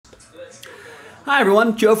Hi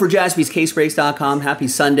everyone, Joe for JaspysCaseBreaks.com. Happy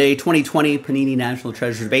Sunday, 2020 Panini National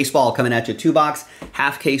Treasures Baseball coming at you. 2-box,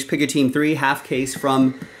 half case, pick your team 3, half case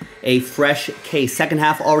from a fresh case. Second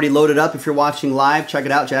half already loaded up. If you're watching live, check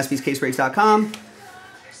it out, JaspysCaseBreaks.com.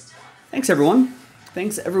 Thanks everyone.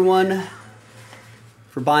 Thanks everyone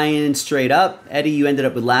for buying in straight up. Eddie, you ended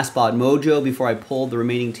up with Last Spot Mojo before I pulled the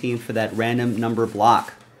remaining team for that random number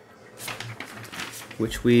block,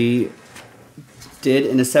 which we did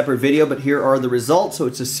in a separate video, but here are the results. So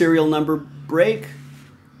it's a serial number break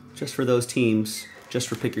just for those teams, just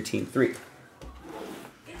for pick your team 3.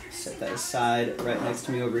 Set that aside right next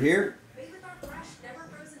to me over here.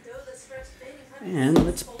 And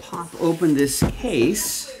let's pop open this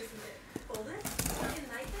case.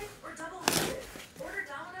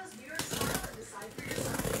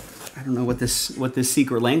 I don't know what this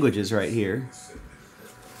secret language is right here.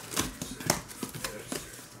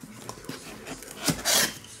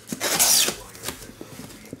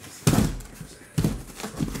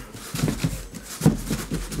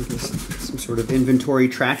 Some sort of inventory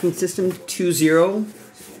tracking system. 2-0,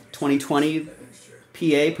 2020 PA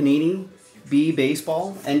Panini B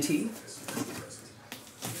Baseball NT.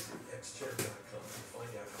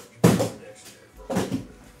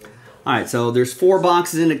 All right, so there's 4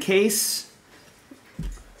 boxes in a case.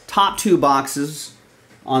 Top 2 boxes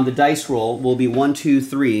on the dice roll will be 1, 2,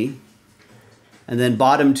 3. And then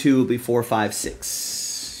bottom 2 will be 4, 5,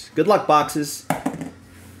 6. Good luck, boxes.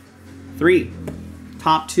 3.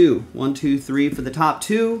 Top 2. 1, 2, 3 for the top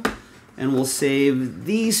 2. And we'll save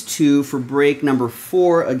these 2 for break number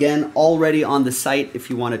 4. Again, already on the site if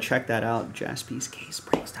you want to check that out,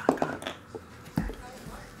 JaspysCaseBreaks.com.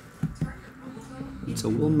 So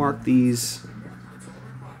we'll mark these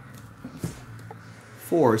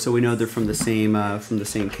 4 so we know they're from the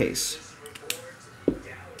same case.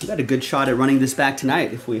 We got a good shot at running this back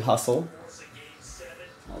tonight if we hustle.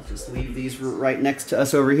 I'll just leave these right next to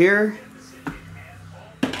us over here.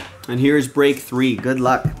 And here's break 3. Good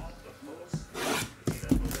luck.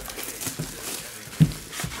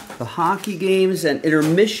 The hockey games and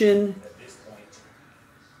intermission.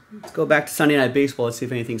 Let's go back to Sunday Night Baseball. Let's see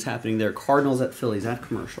if anything's happening there. Cardinals at Phillies. That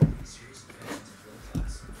commercial.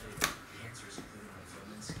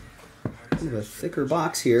 Kind of a thicker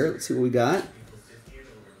box here. Let's see what we got.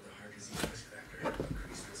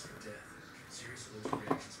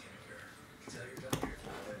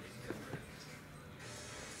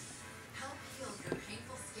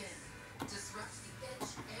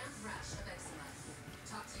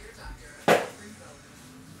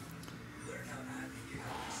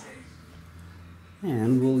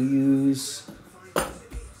 And we'll use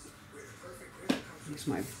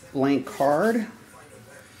my blank card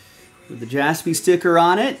with the Jaspy sticker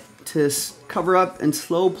on it to cover up and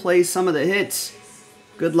slow play some of the hits.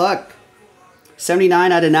 Good luck.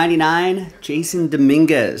 79 out of 99, Jason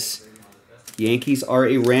Dominguez. Yankees are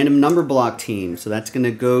a random number block team, so that's going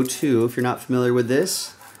to go to, if you're not familiar with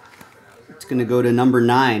this, it's going to go to number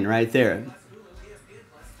 9 right there.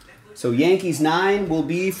 So Yankees 9 will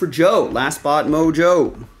be for Joe. Last Spot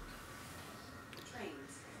Mojo.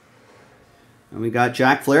 And we got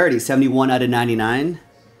Jack Flaherty, 71 out of 99.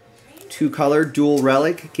 2-color dual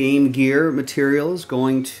relic Game Gear materials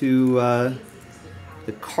going to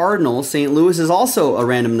the Cardinals. St. Louis is also a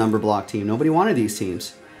random number block team. Nobody wanted these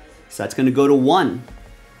teams. So that's going to go to 1.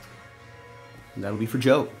 And that'll be for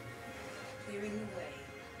Joe.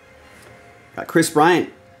 Got Chris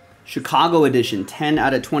Bryant. Chicago edition, 10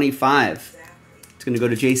 out of 25. It's going to go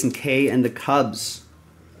to Jason K and the Cubs.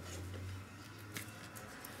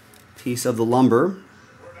 Piece of the lumber.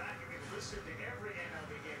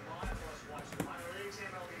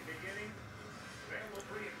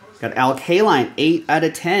 Got Al Kaline, 8 out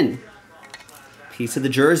of 10. Piece of the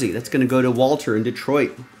jersey. That's going to go to Walter in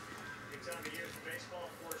Detroit.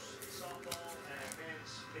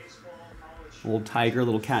 Old Tiger,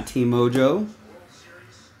 little Cat Team Mojo.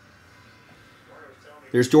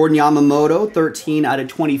 There's Jordan Yamamoto, 13 out of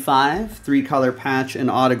 25. 3-color patch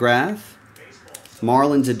and autograph.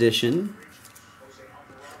 Marlins edition.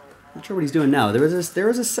 Not sure what he's doing now. There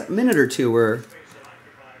was a minute or two where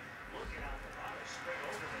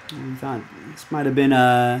I thought this might have been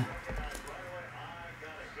a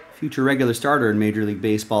future regular starter in Major League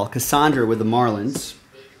Baseball. Cassandra with the Marlins.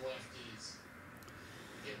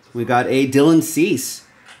 We got a Dylan Cease.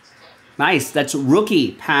 Nice. That's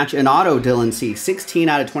rookie patch and auto Dylan Cease. 16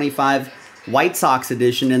 out of 25. White Sox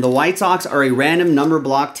edition. And the White Sox are a random number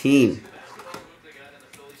block team.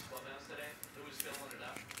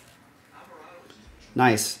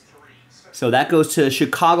 Nice. So that goes to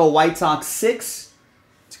Chicago White Sox 6.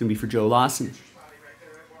 It's going to be for Joe Lawson.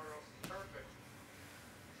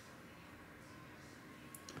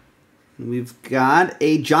 We've got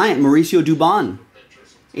a Giant, Mauricio Dubon,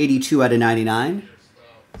 82 out of 99.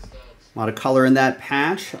 A lot of color in that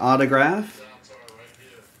patch, autograph.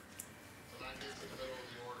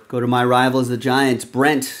 Go to my rivals, the Giants.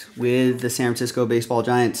 Brent with the San Francisco Baseball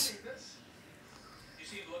Giants.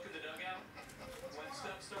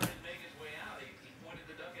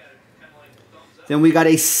 Then we got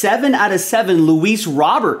a 7 out of 7 Luis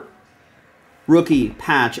Robert rookie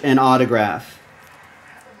patch and autograph.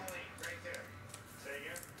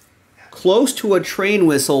 Close to a train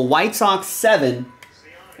whistle. White Sox 7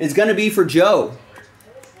 is going to be for Joe.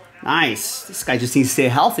 Nice. This guy just needs to stay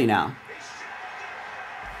healthy now.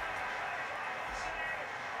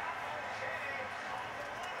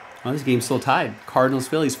 Well, this game's still tied. Cardinals,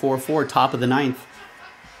 Phillies, 4-4, top of the 9th.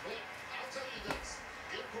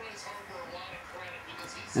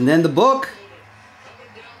 And then the book.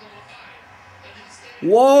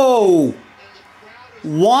 Whoa!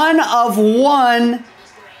 1 of 1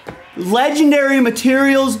 Legendary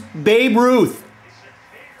Materials Babe Ruth.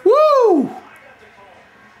 Woo!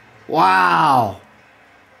 Wow.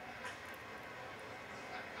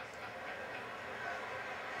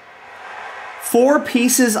 Four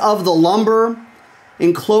pieces of the lumber,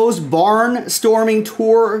 enclosed barn storming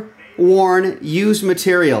tour worn used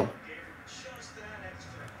material.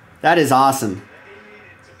 That is awesome.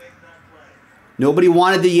 Nobody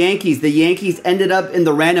wanted the Yankees. The Yankees ended up in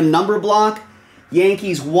the random number block.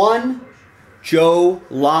 Yankees 1, Joe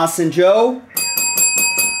Lawson. Joe,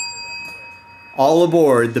 all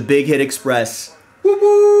aboard the Big Hit Express. Woo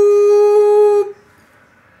woo!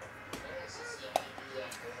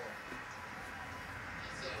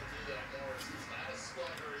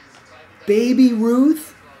 Baby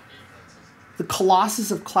Ruth, the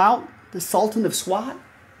Colossus of Clout, the Sultan of SWAT.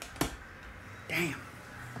 Damn.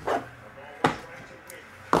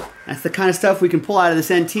 That's the kind of stuff we can pull out of this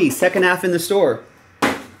NT. Second half in the store.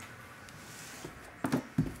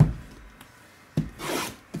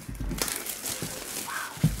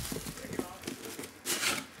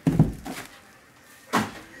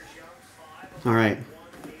 All right,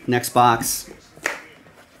 next box.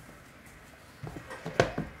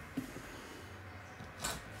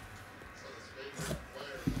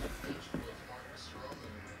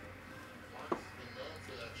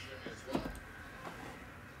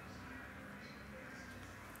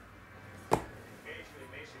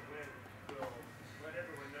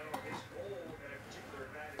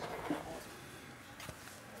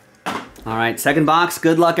 All right, second box.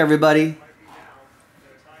 Good luck, everybody.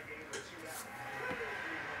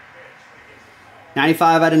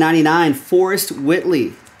 95 out of 99, Forrest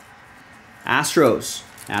Whitley. Astros.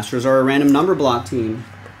 Astros are a random number block team.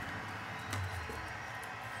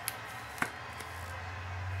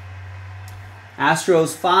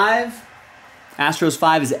 Astros 5. Astros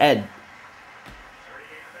 5 is Ed.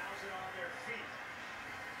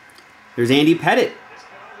 There's Andy Pettit.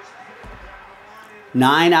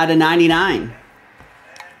 9 out of 99.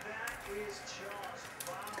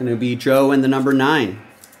 It's going to be Joe and the number 9.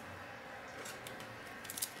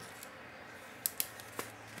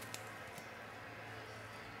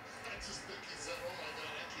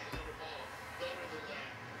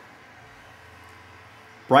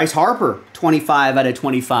 Bryce Harper, 25 out of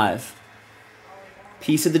 25.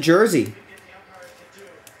 Piece of the jersey.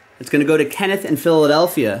 It's going to go to Kenneth in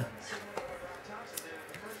Philadelphia.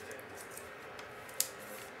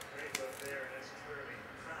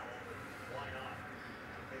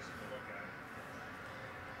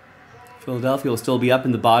 Philadelphia will still be up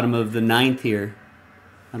in the bottom of the 9th here.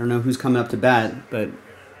 I don't know who's coming up to bat, but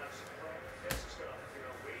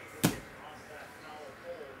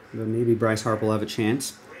maybe Bryce Harper will have a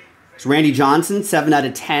chance. It's Randy Johnson, 7 out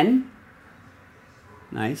of 10.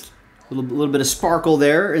 Nice. A little bit of sparkle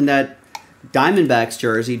there in that Diamondbacks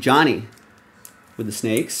jersey. Johnny with the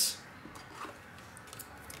Snakes.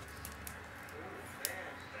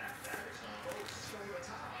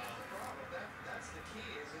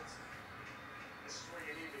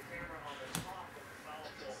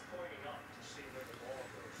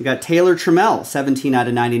 We got Taylor Trammell, 17 out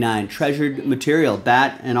of 99. Treasured material,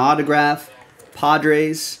 bat and autograph.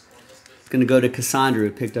 Padres. It's going to go to Cassandra, who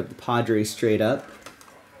picked up the Padres straight up.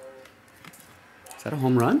 Is that a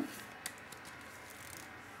home run?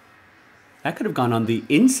 That could have gone on the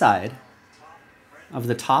inside of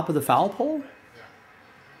the top of the foul pole.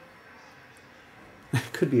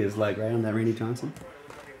 Could be his leg, right, on that Randy Johnson.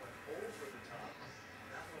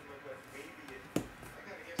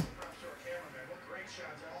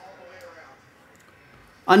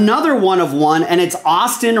 Another 1 of 1, and it's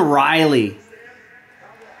Austin Riley.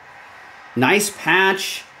 Nice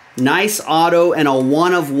patch. Nice auto and a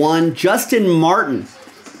 1/1. Justin Martin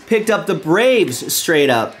picked up the Braves straight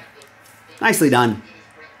up. Nicely done.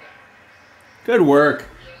 Good work.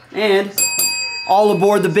 And all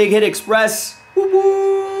aboard the Big Hit Express. Woo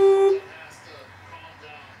woo.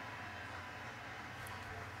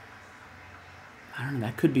 I don't know,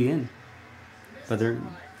 that could be in. But they're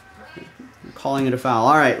calling it a foul.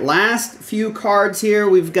 All right, last few cards here.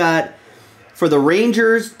 We've got, for the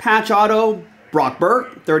Rangers, patch auto, Brock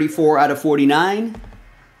Burke, 34 out of 49.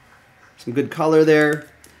 Some good color there.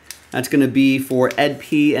 That's going to be for Ed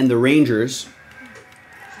P. and the Rangers.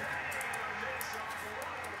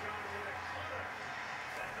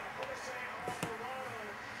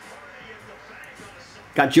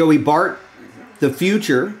 Got Joey Bart, the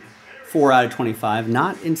future, 4 out of 25.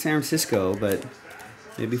 Not in San Francisco, but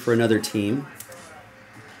maybe for another team.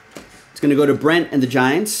 It's going to go to Brent and the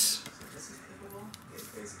Giants.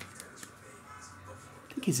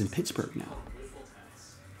 I think he's in Pittsburgh now.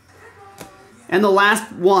 And the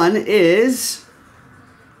last one is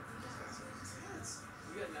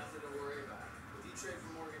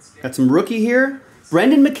got some rookie here.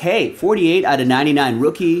 Brendan McKay, 48 out of 99.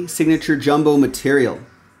 Rookie signature jumbo material.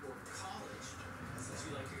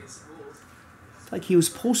 Like he was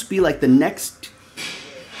supposed to be like the next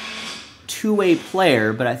two-way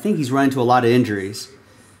player, but I think he's run into a lot of injuries.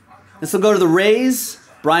 This will go to the Rays.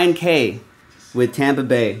 Brian Kay with Tampa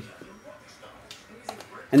Bay.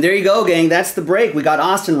 And there you go, gang. That's the break. We got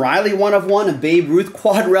Austin Riley 1/1, a Babe Ruth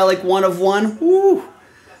quad relic 1/1. Woo!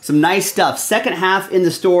 Some nice stuff. Second half in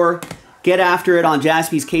the store. Get after it on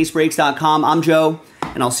jaspyscasebreaks.com. I'm Joe,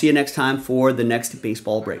 and I'll see you next time for the next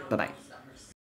baseball break. Bye-bye.